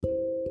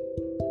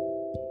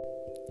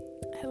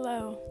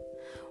Hello,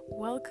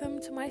 welcome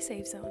to my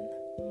safe zone.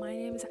 My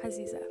name is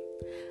Aziza.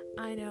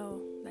 I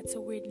know, that's a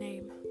weird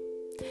name.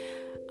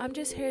 I'm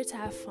just here to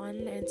have fun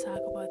and talk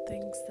about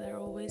things that are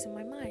always in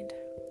my mind.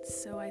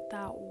 So I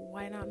thought,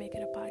 why not make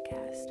it a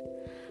podcast?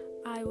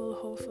 I will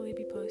hopefully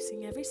be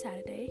posting every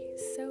Saturday,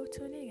 so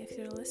tune in if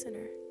you're a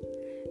listener.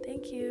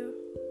 Thank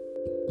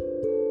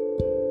you.